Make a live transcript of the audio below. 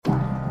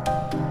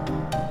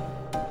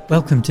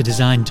Welcome to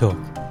Design Talk.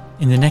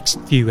 In the next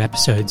few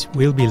episodes,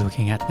 we'll be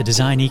looking at the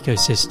design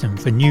ecosystem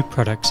for new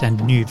products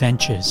and new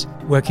ventures,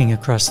 working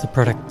across the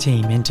product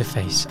team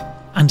interface,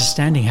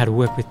 understanding how to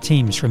work with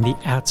teams from the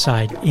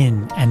outside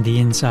in and the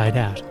inside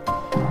out.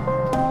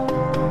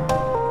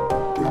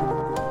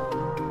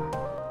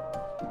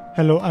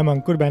 Hello, I'm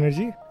Ankur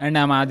Banerjee. And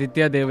I'm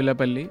Aditya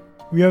Devilapalli.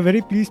 We are very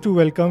pleased to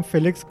welcome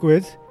Felix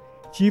Quiz,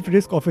 Chief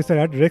Risk Officer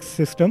at Risk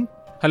System.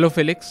 Hello,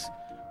 Felix.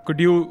 Could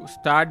you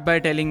start by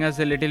telling us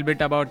a little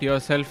bit about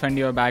yourself and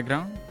your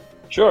background?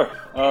 Sure.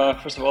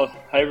 First of all,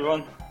 hi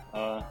everyone.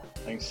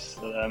 Thanks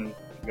that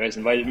you guys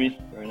invited me.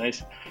 Very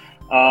nice.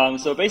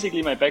 So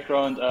basically my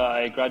background,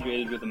 I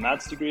graduated with a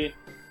maths degree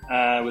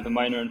with a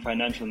minor in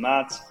financial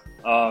maths.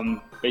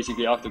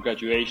 Basically after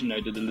graduation,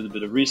 I did a little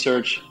bit of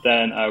research.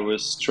 Then I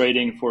was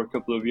trading for a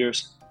couple of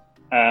years,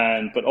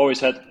 but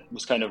always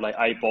was kind of like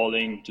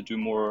eyeballing to do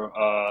more,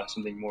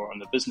 something more on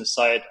the business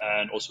side,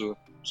 and also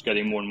just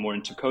getting more and more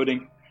into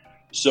coding.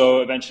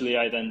 So eventually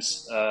I then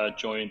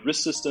joined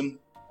Risk System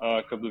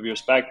a couple of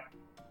years back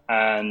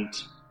and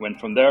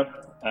went from there.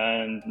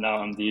 And now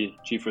I'm the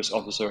Chief Risk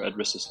Officer at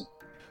Risk System.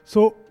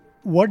 So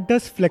what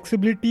does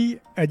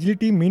flexibility,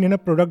 agility mean in a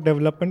product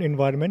development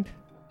environment?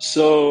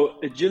 So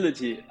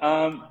agility,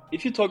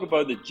 if you talk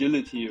about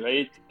agility,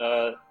 right?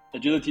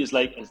 Agility is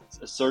like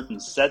a certain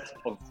set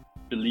of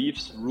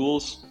beliefs,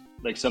 rules,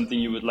 like something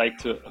you would like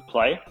to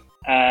apply.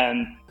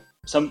 And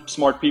some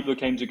smart people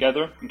came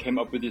together and came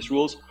up with these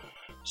rules.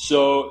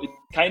 So it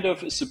kind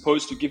of is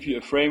supposed to give you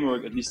a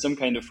framework, at least some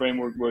kind of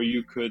framework where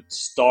you could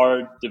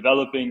start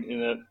developing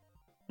in a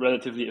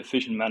relatively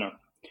efficient manner.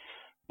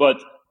 But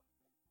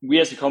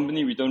we as a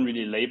company, we don't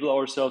really label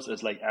ourselves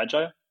as like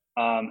agile.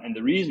 And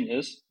the reason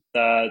is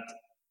that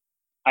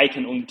I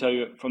can only tell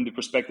you from the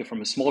perspective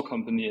from a small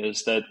company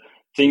is that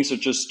things are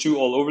just too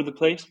all over the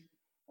place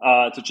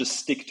to just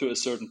stick to a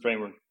certain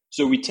framework.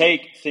 So we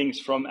take things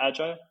from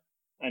agile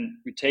and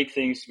we take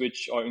things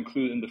which are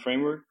included in the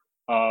framework.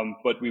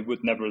 But we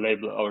would never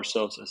label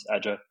ourselves as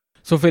agile.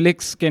 So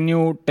Felix, can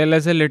you tell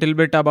us a little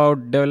bit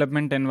about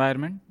development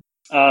environment?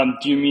 Do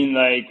you mean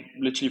like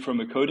literally from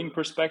a coding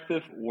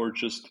perspective or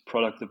just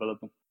product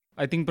development?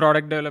 I think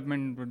product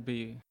development would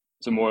be...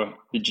 So more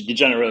the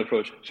general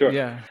approach. Sure.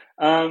 Yeah.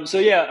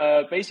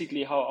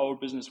 Basically how our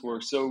business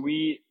works. So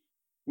we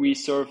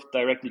serve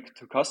directly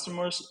to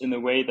customers in a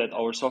way that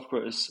our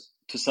software is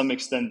to some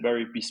extent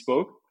very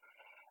bespoke.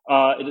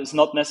 It is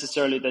not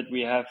necessarily that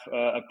we have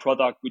a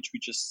product which we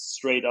just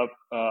straight up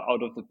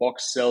out of the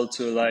box sell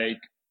to like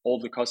all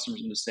the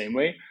customers in the same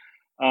way.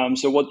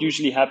 So what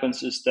usually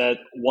happens is that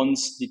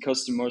once the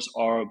customers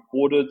are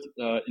boarded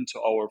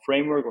into our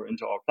framework or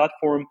into our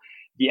platform,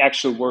 the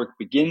actual work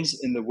begins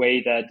in the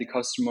way that the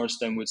customers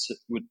then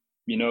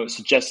would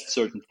suggest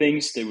certain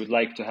things. They would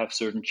like to have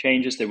certain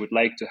changes. They would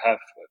like to have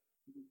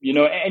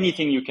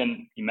anything you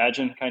can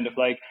imagine, kind of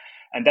like.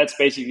 And that's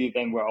basically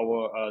then where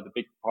the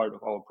big part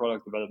of our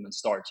product development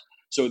starts.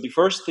 So the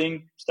first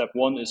thing, step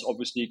one, is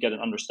obviously get an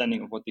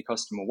understanding of what the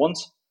customer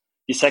wants.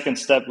 The second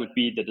step would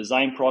be the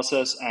design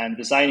process, and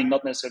designing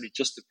not necessarily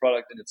just the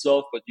product in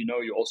itself, but you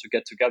also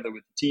get together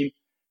with the team.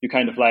 You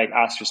kind of like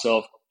ask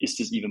yourself, is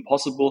this even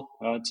possible?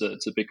 It's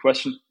a big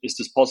question. Is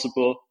this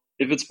possible?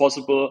 If it's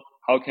possible,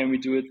 how can we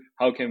do it?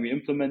 How can we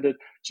implement it?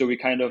 So we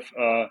kind of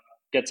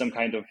get some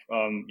kind of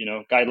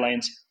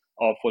guidelines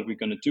of what we're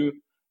going to do.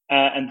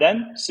 And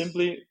then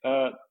simply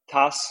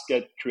tasks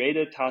get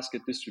created, tasks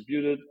get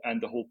distributed, and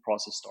the whole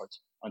process starts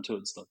until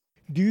it's done.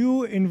 Do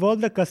you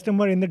involve the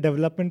customer in the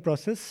development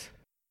process?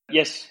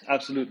 Yes,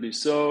 absolutely.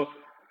 So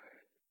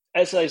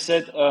as I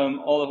said,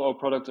 all of our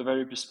products are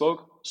very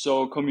bespoke.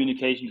 So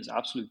communication is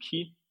absolutely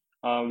key.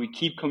 We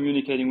keep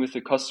communicating with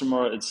the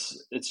customer.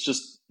 It's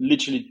just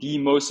literally the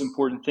most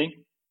important thing,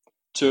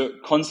 to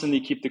constantly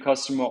keep the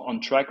customer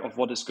on track of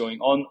what is going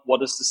on,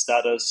 what is the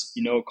status,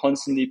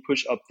 constantly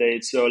push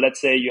updates. So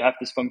let's say you have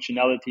this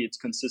functionality, it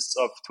consists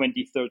of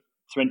 20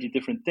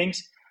 different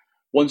things.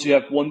 Once you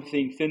have one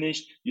thing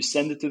finished, you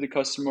send it to the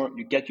customer,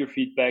 you get your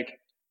feedback,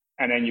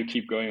 and then you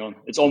keep going on.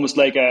 It's almost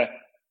like a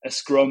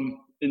scrum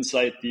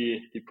inside the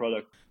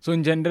product. So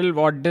in general,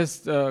 what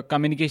does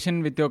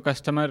communication with your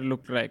customer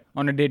look like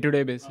on a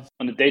day-to-day basis?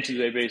 On a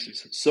day-to-day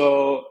basis.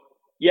 So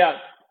yeah,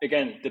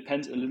 again, it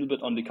depends a little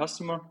bit on the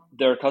customer.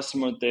 Their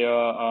customer, they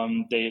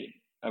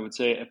I would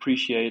say,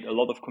 appreciate a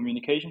lot of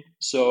communication.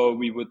 So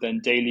we would then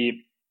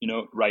daily,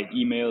 write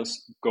emails,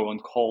 go on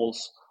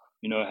calls,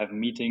 have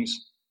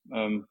meetings,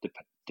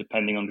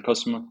 depending on the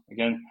customer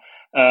again.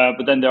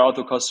 But then there are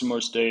other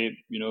customers, they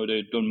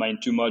don't mind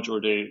too much,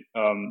 or they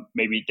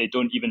maybe they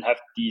don't even have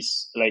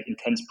these like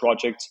intense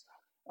projects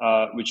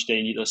which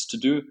they need us to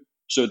do.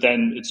 So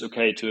then it's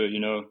okay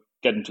to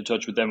get into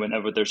touch with them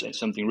whenever there's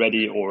something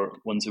ready, or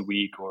once a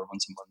week or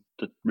once a month.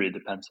 That really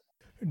depends.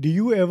 Do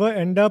you ever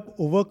end up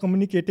over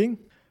communicating?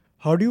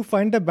 How do you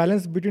find the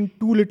balance between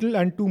too little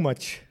and too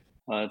much?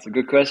 That's a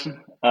good question.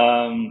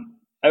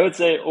 I would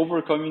say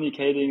over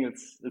communicating,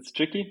 it's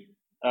tricky.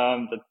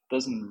 That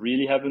doesn't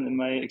really happen in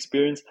my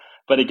experience.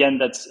 But again,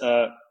 that's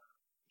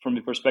from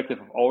the perspective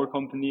of our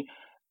company.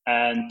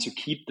 And to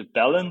keep the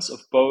balance of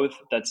both,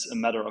 that's a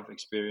matter of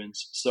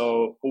experience.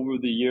 So over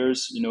the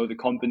years, the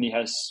company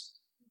has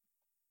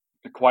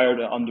acquired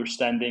an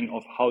understanding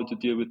of how to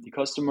deal with the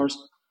customers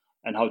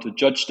and how to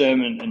judge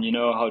them, and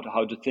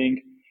how to think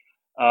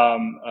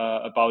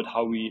about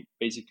how we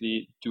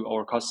basically do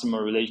our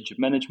customer relationship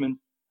management,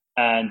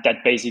 and that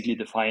basically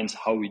defines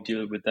how we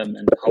deal with them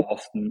and how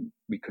often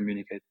we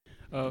communicate.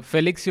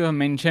 Felix, you have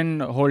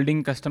mentioned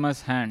holding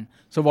customers' hand.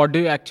 So, what do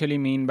you actually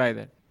mean by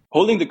that?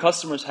 Holding the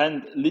customer's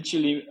hand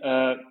literally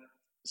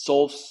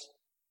solves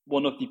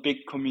one of the big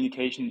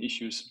communication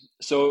issues.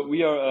 So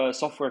we are a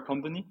software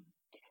company,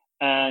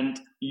 and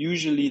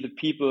usually the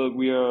people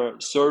we are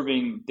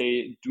serving,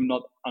 they do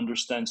not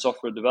understand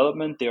software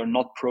development. They are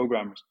not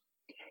programmers.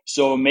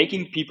 So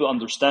making people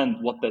understand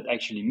what that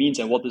actually means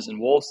and what this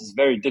involves is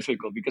very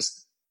difficult,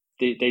 because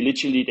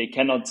they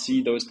cannot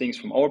see those things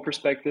from our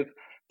perspective.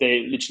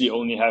 They literally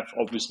only have,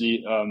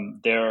 obviously,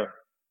 their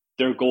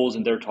goals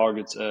and their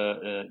targets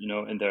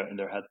in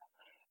their head.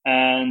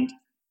 And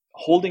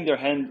holding their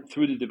hand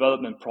through the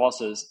development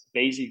process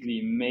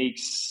basically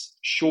makes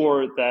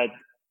sure that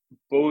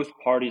both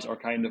parties are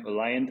kind of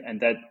aligned, and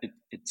that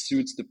it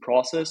suits the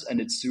process and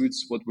it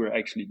suits what we're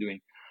actually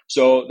doing.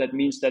 So that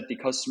means that the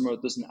customer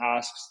doesn't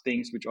ask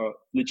things which are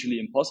literally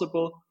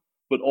impossible,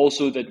 but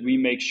also that we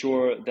make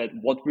sure that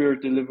what we're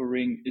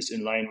delivering is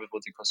in line with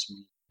what the customer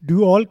needs.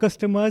 Do all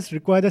customers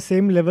require the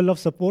same level of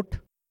support?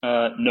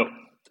 No.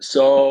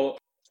 So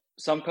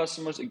some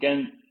customers,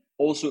 again,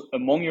 also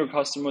among your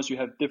customers, you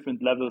have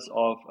different levels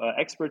of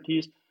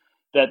expertise.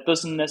 That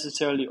doesn't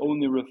necessarily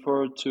only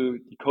refer to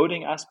the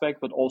coding aspect,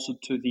 but also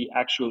to the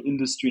actual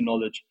industry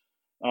knowledge.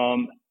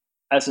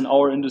 As in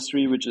our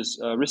industry, which is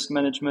risk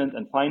management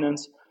and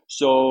finance,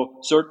 so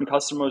certain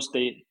customers,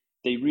 they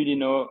really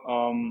know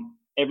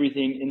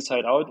everything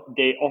inside out.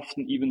 They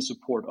often even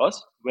support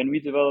us when we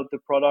develop the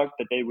product,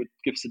 that they would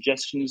give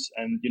suggestions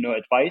and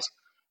advice.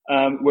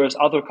 Whereas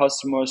other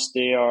customers,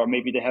 they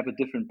have a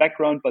different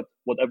background, but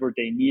whatever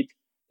they need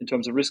in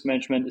terms of risk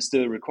management is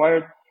still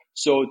required.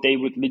 So they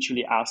would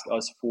literally ask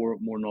us for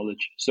more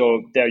knowledge.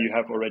 So there you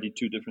have already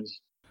two differences.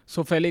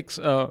 So, Felix,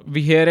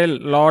 we hear a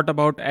lot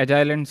about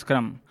Agile and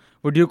Scrum.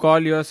 Would you call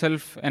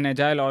yourself an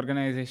Agile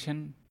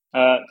organization?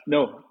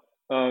 No.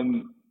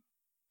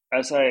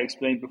 As I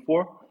explained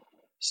before,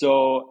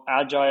 so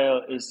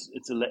Agile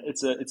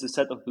it's a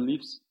set of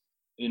beliefs.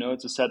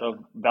 It's a set of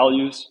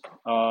values,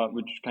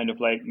 which kind of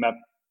like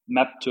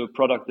map to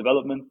product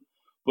development.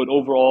 But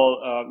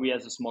overall, we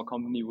as a small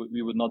company,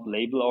 we would not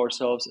label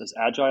ourselves as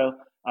Agile.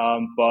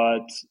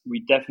 But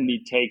we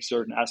definitely take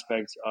certain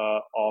aspects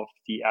of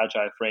the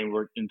Agile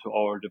framework into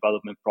our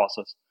development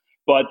process.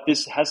 But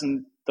this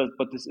isn't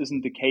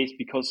the case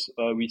because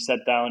we sat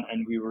down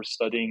and we were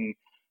studying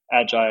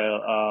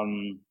Agile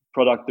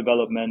product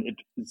development.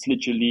 It's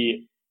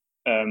literally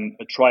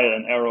a trial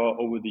and error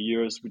over the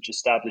years, which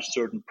established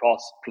certain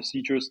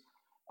procedures,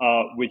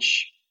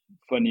 which,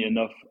 funny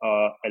enough,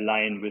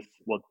 align with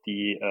what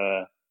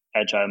the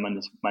Agile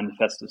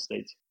Manifesto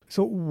states.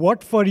 So,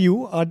 what for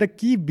you are the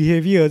key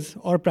behaviors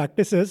or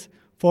practices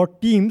for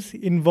teams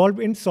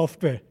involved in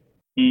software?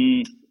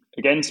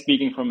 Again,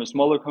 speaking from a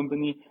smaller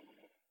company,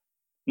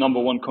 number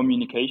one,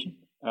 communication,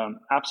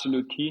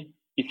 absolute key.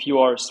 If you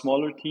are a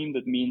smaller team,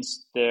 that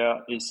means there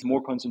is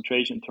more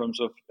concentration in terms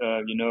of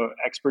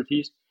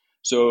expertise.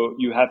 So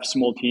you have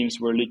small teams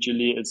where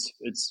literally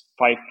it's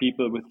 5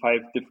 people with 5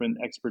 different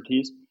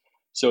expertise.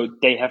 So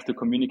they have to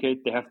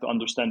communicate. They have to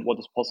understand what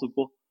is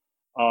possible.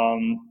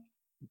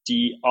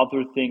 The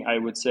other thing I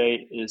would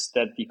say is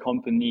that the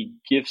company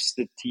gives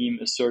the team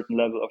a certain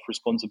level of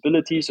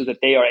responsibility so that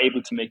they are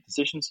able to make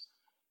decisions,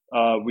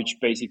 which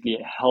basically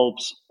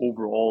helps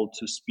overall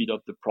to speed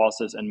up the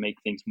process and make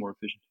things more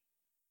efficient.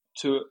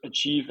 To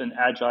achieve an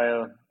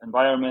agile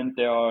environment,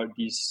 there are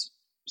these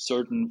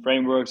certain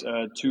frameworks.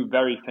 2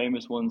 very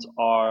famous ones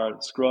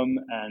are Scrum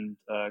and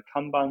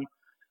Kanban.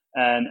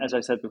 And as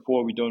I said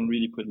before, we don't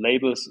really put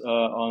labels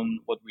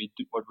on what we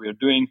are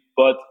doing.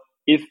 But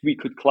if we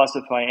could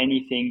classify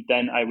anything,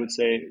 then I would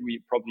say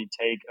we probably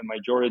take a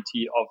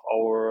majority of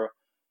our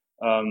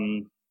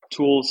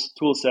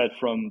tool set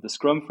from the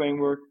Scrum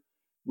framework,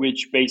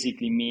 which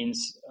basically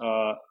means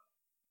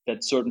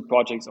that certain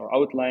projects are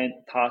outlined,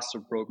 tasks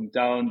are broken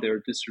down,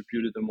 they're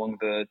distributed among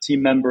the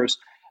team members,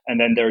 and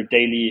then there are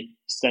daily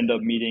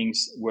stand-up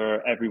meetings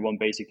where everyone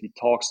basically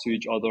talks to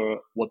each other.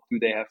 What do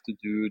they have to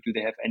do? Do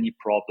they have any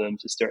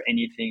problems? Is there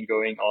anything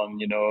going on,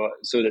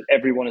 so that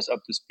everyone is up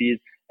to speed,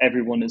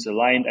 everyone is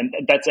aligned. And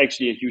that's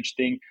actually a huge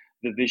thing.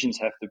 The visions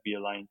have to be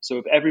aligned. So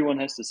if everyone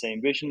has the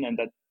same vision, and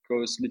that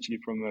goes literally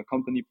from a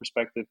company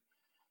perspective,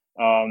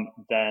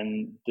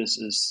 then this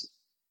is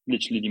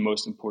literally the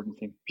most important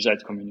thing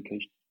besides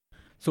communication.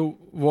 So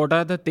what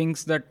are the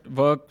things that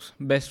work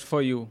best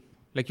for you?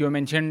 Like you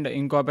mentioned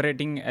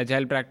incorporating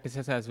agile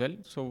practices as well.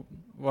 So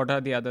what are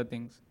the other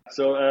things?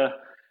 So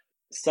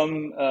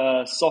some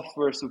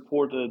software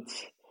supported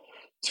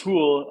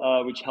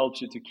tool which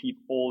helps you to keep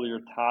all your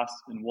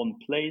tasks in one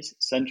place,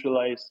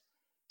 centralized,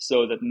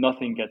 so that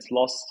nothing gets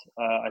lost.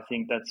 I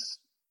think that's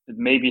it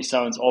maybe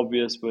sounds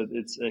obvious, but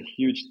it's a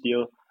huge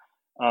deal,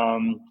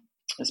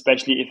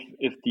 especially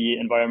if the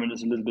environment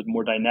is a little bit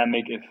more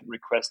dynamic, if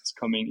requests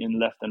coming in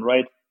left and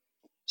right.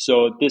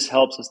 So this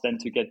helps us then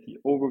to get the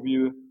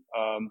overview,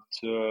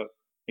 to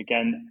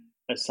again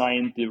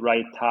assign the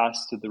right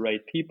tasks to the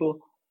right people,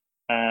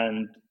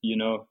 and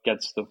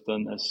get stuff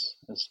done as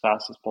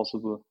fast as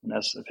possible and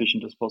as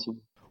efficient as possible.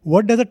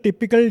 What does a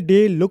typical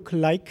day look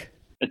like?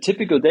 A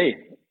typical day.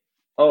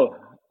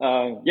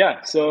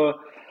 Yeah. So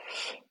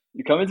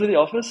you come into the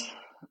office,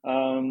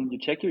 you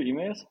check your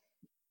emails,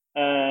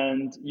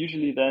 and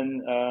usually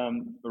then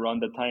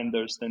around that time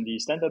there's then the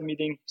stand-up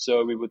meeting.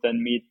 So we would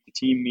then meet. The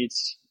team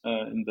meets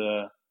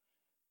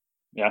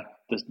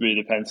this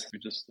really depends. We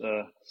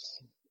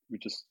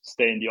just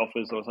stay in the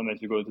office, or sometimes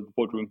we go to the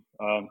boardroom.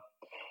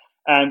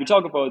 And we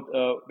talk about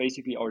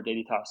basically our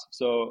daily tasks.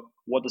 So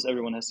what does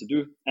everyone has to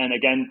do? And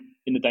again,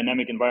 in a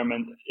dynamic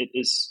environment, it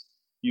is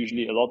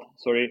usually a lot.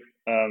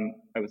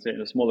 I would say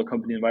in a smaller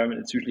company environment,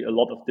 it's usually a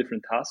lot of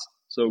different tasks.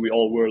 So we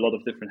all wear a lot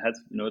of different hats.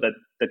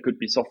 That could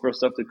be software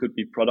stuff, that could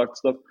be product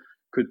stuff,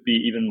 could be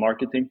even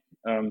marketing,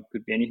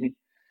 could be anything.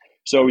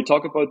 So we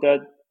talk about that.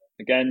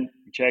 Again,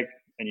 we check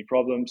any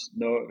problems.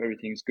 No,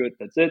 everything's good.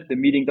 That's it. The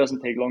meeting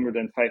doesn't take longer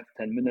than 5 to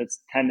 10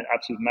 minutes. 10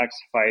 absolute max,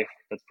 5.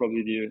 That's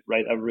probably the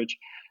right average.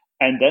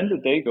 And then the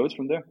day goes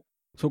from there.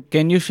 So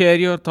can you share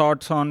your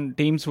thoughts on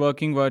teams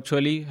working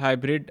virtually,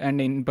 hybrid,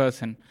 and in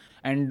person?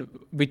 And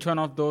which one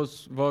of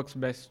those works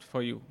best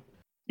for you?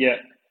 Yeah.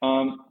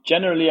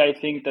 Generally, I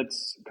think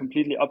that's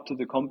completely up to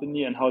the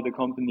company and how the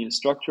company is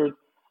structured.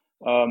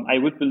 I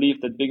would believe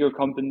that bigger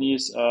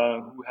companies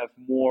who have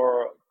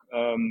more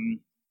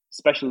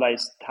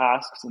specialized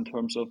tasks in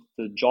terms of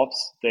the jobs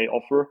they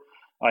offer,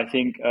 I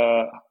think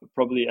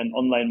probably an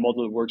online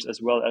model works as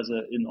well as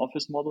an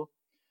in-office model.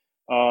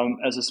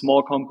 As a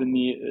small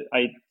company,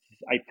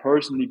 I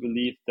personally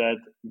believe that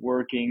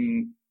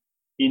working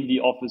in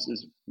the office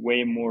is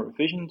way more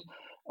efficient.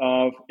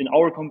 In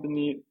our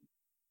company,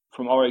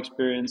 from our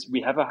experience,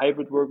 we have a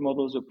hybrid work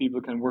model, so people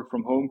can work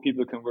from home,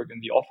 people can work in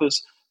the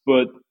office,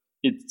 but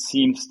it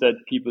seems that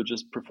people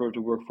just prefer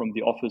to work from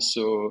the office.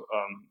 So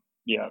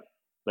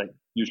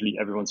usually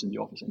everyone's in the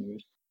office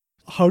anyways.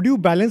 How do you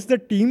balance the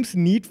team's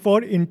need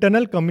for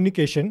internal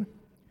communication,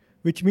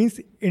 which means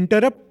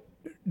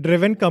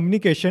interrupt-driven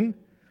communication,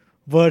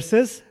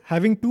 versus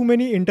having too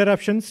many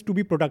interruptions to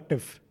be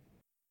productive?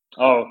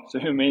 Oh, so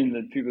you mean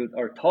that people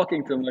are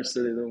talking too much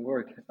so they don't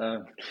work?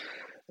 No,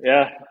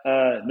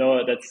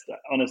 that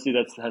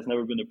has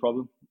never been a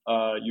problem.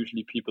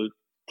 Usually people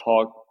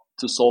talk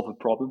to solve a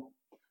problem.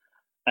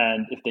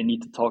 And if they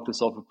need to talk to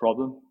solve a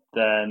problem,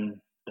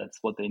 then that's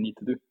what they need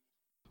to do.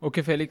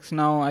 Okay, Felix,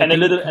 now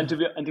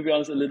to be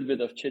honest, a little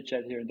bit of chit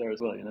chat here and there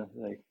as well,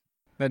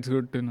 That's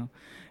good to know.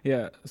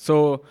 Yeah.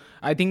 So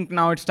I think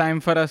now it's time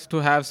for us to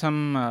have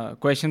some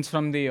questions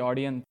from the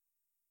audience.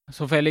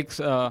 So Felix,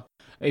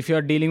 if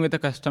you're dealing with a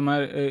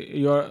customer,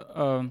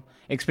 you're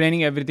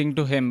explaining everything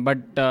to him, but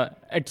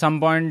at some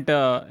point,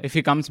 if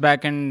he comes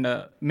back and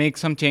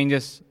makes some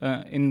changes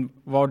in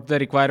what the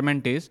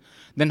requirement is,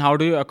 then how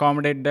do you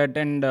accommodate that,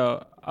 and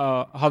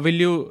how will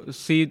you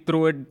see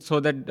through it so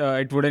that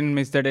it wouldn't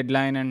miss the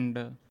deadline?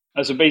 And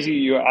so basically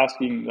you're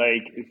asking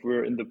if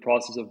we're in the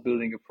process of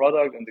building a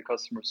product and the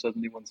customer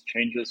suddenly wants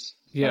changes,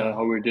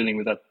 how we're dealing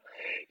with that.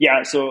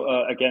 Yeah.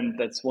 So again,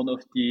 that's one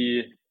of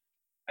the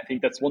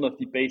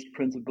base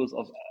principles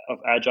of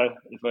Agile.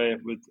 If I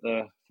would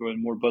throw in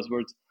more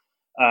buzzwords,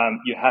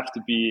 you have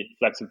to be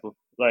flexible.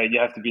 You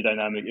have to be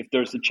dynamic. If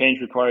there's a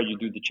change required, you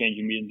do the change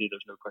immediately.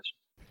 There's no question.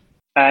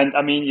 And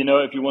I mean,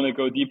 if you want to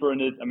go deeper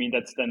in it, I mean,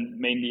 that's then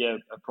mainly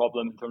a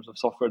problem in terms of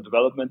software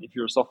development. If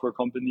you're a software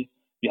company,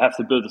 you have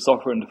to build the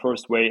software in the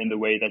first way, in the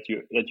way that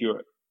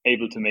you're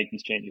able to make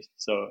these changes.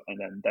 So, and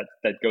then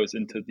that goes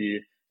into the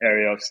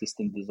area of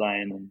system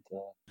design. And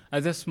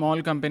as a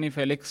small company,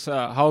 Felix,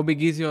 how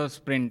big is your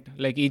sprint?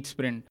 Each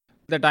sprint,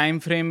 the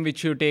time frame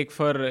which you take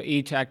for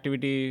each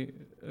activity,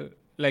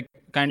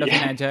 kind of in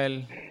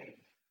Agile.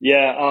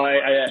 Yeah,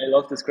 I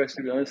love this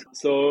question, to be honest.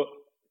 So,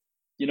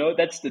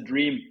 that's the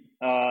dream.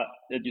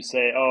 That you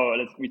say,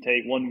 we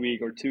take 1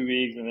 week or 2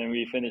 weeks, and then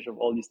we finish up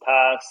all these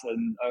tasks,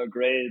 and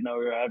great, now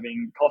we're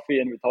having coffee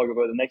and we talk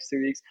about the next 2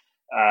 weeks.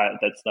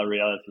 That's not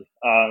reality.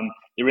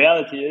 The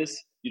reality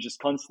is you just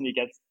constantly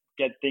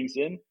get things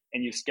in,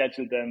 and you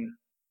schedule them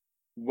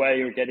where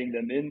you're getting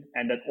them in,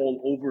 and that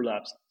all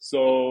overlaps.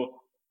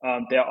 So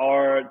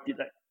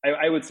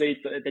I would say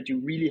that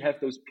you really have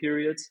those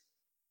periods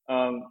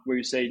where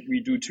you say we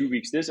do 2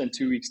 weeks this and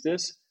 2 weeks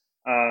this.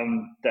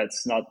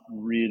 That's not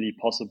really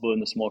possible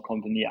in a small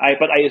company.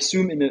 But I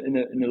assume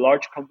in a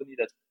large company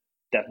that's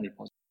definitely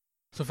possible.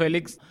 So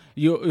Felix,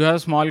 you have a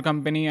small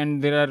company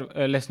and there are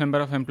a less number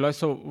of employees.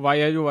 So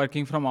why are you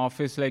working from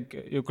office?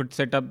 You could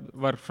set up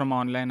work from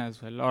online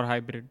as well, or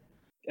hybrid.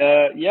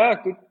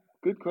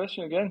 Good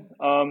question again.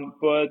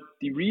 But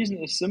the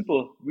reason is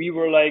simple. We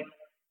were like,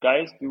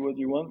 guys, do what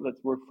you want.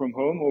 Let's work from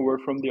home or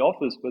work from the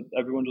office. But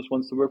everyone just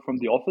wants to work from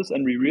the office,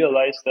 and we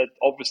realized that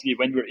obviously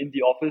when we're in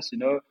the office,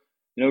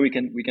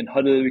 we can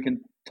huddle, we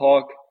can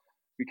talk,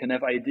 we can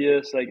have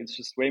ideas. Like, it's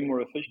just way more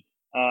efficient.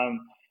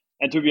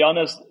 And to be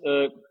honest,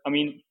 I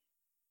mean,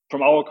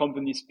 from our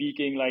company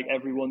speaking, like,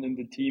 everyone in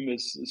the team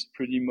is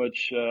pretty much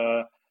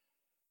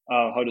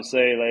how to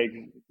say, like,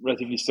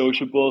 relatively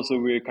sociable. So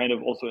we kind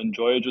of also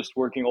enjoy just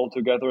working all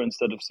together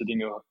instead of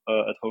sitting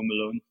at home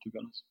alone, to be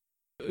honest.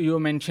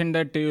 You mentioned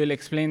that you will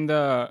explain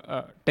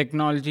the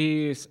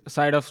technology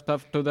side of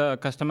stuff to the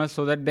customers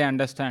so that they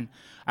understand.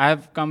 I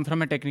have come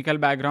from a technical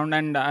background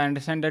and I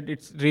understand that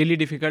it's really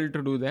difficult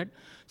to do that.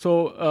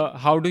 So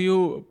how do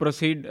you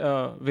proceed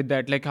with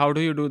that? Like, how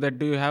do you do that?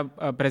 Do you have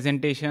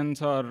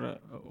presentations, or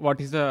what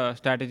is the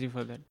strategy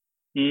for that?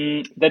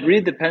 That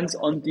really depends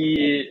on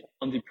the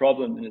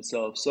problem in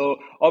itself. So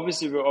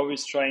obviously we're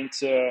always trying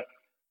to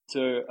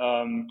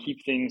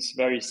keep things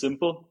very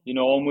simple. You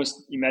know,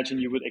 almost imagine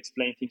you would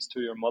explain things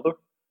to your mother,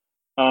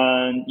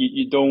 and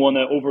you don't want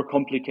to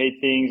overcomplicate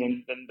things,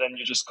 and then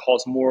you just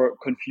cause more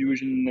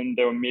confusion, and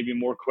there are maybe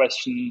more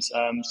questions.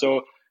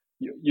 So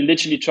you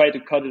literally try to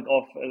cut it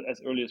off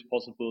as early as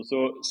possible.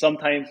 So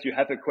sometimes you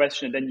have a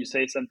question, and then you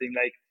say something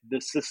like,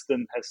 "The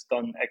system has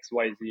done X,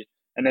 Y, Z,"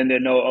 and then they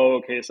know, oh,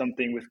 okay,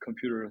 something with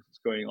computers is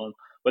going on.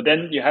 But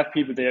then you have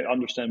people that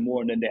understand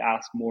more, and then they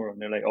ask more,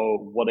 and they're like, "Oh,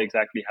 what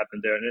exactly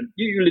happened there?" And then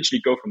you literally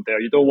go from there.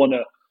 You don't want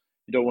to,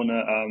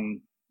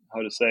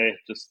 how to say,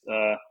 just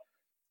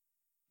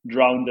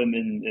drown them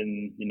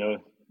in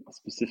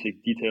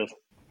specific details.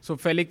 So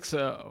Felix,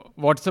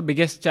 what's the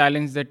biggest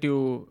challenge that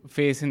you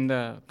face in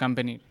the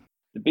company?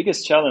 The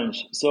biggest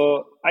challenge.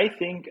 So I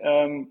think,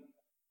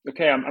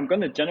 okay, I'm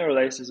going to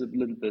generalize this a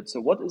little bit.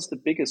 So what is the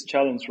biggest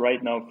challenge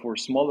right now for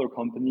smaller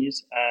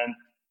companies and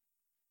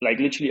like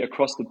literally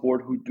across the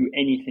board who do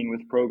anything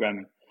with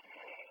programming?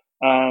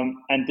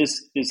 And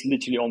this is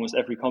literally almost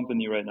every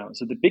company right now.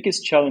 So the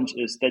biggest challenge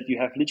is that you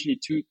have literally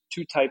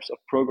two types of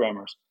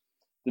programmers.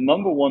 The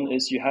number one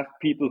is you have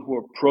people who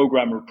are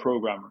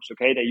programmers.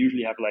 Okay, they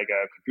usually have like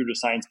a computer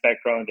science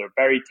background. They're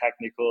very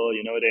technical.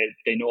 You know,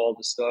 they know all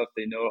the stuff.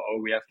 They know, oh,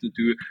 we have to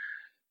do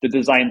the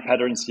design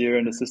patterns here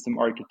and the system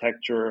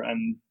architecture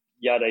and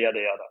yada yada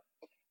yada.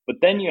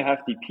 But then you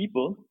have the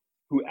people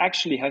who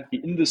actually have the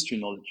industry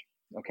knowledge.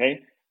 Okay,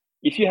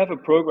 if you have a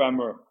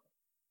programmer,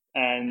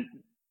 and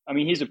I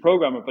mean, he's a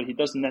programmer, but he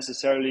doesn't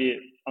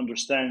necessarily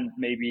understand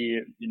maybe,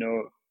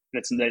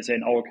 let's say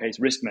in our case,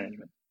 risk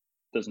management.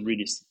 Doesn't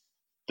really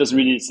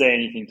say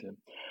anything to him.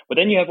 But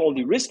then you have all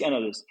the risk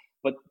analysts,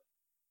 but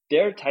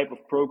their type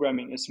of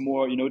programming is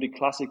more, the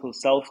classical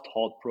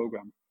self-taught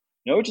program,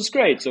 which is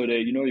great. So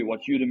you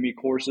watch Udemy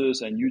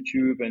courses and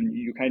YouTube, and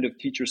you kind of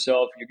teach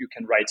yourself. You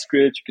can write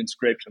scripts, you can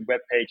scrape some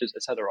web pages,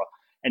 etc.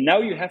 And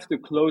now you have to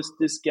close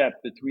this gap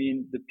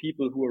between the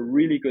people who are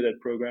really good at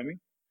programming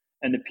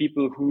and the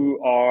people who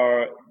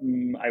are,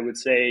 I would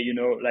say,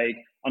 like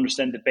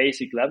understand the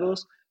basic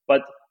levels,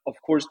 but of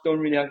course don't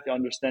really have the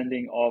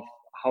understanding of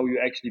how you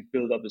actually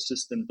build up a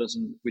system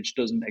which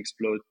doesn't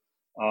explode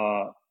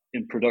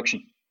in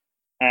production.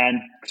 And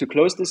to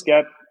close this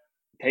gap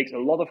takes a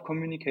lot of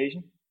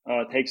communication,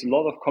 takes a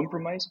lot of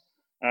compromise.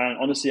 And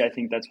honestly, I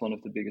think that's one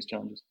of the biggest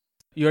challenges.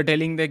 You're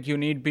telling that you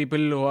need people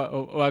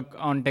who work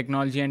on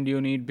technology, and you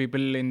need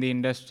people in the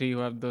industry who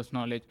have those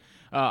knowledge.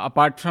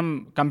 Apart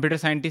from computer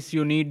scientists,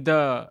 you need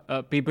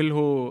the people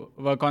who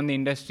work on the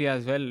industry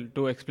as well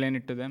to explain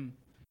it to them.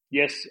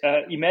 Yes.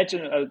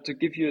 Imagine, to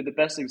give you the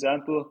best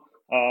example,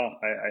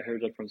 I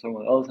heard that from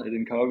someone else. I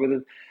didn't come up with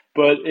it.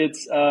 But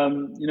it's,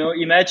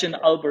 imagine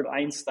Albert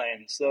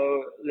Einstein.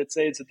 So let's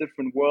say it's a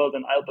different world,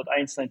 and Albert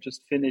Einstein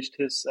just finished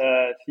his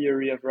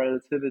theory of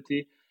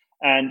relativity.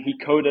 And he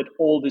coded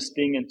all this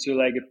thing into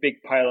like a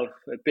big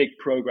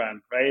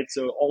program, right?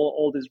 So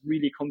all this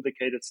really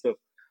complicated stuff.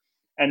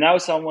 And now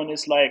someone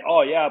is like,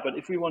 oh yeah, but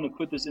if we want to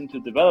put this into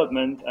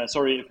development,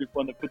 if we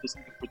want to put this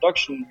into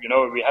production,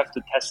 we have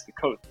to test the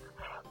code.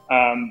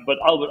 But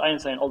Albert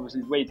Einstein obviously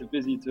is way too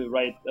busy to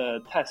write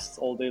tests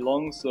all day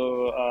long.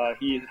 So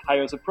he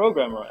hires a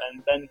programmer,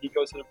 and then he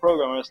goes to the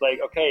programmer and is like,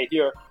 okay,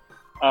 here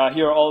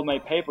are all my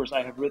papers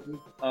I have written,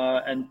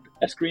 and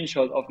a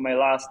screenshot of my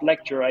last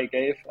lecture I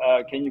gave.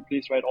 Can you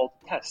please write all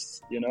the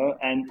tests?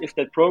 And if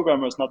that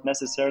programmer is not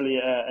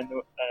necessarily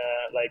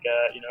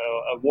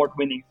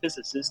award-winning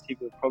physicist, he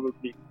will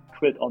probably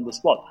quit on the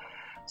spot.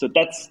 So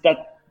that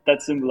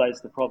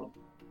symbolizes the problem.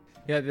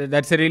 Yeah,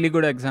 that's a really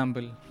good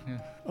example. Yeah.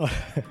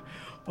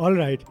 All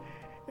right.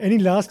 Any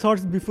last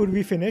thoughts before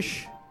we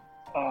finish?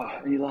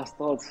 Any last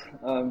thoughts?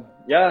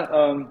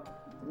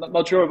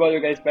 Not sure about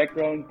your guys'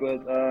 background,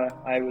 but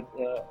I would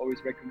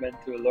always recommend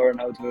to learn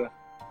how to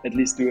at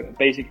least do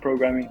basic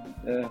programming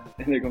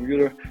in the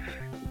computer.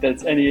 If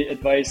that's any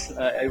advice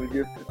I would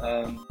give.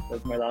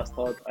 That's my last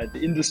thought.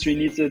 The industry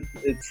needs it.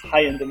 It's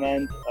high in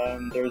demand.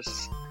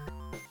 There's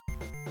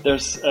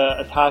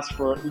a task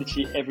for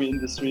literally every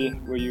industry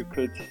where you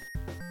could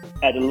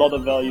add a lot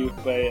of value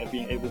by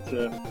being able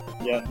to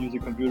use a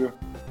computer.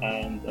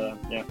 And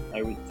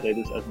I would say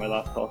this as my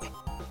last thought.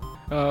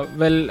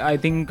 Well, I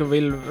think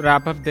we'll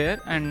wrap up there,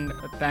 and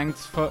thank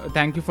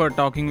you for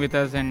talking with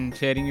us and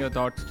sharing your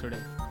thoughts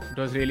today. It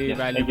was really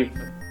valuable.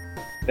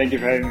 Thank you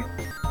for having me.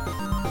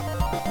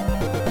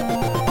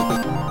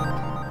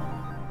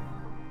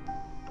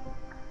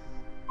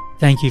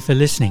 Thank you for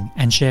listening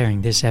and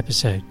sharing this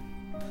episode.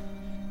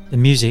 The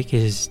music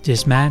is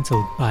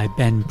dismantled by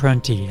Ben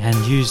Prunty and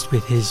used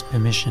with his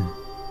permission.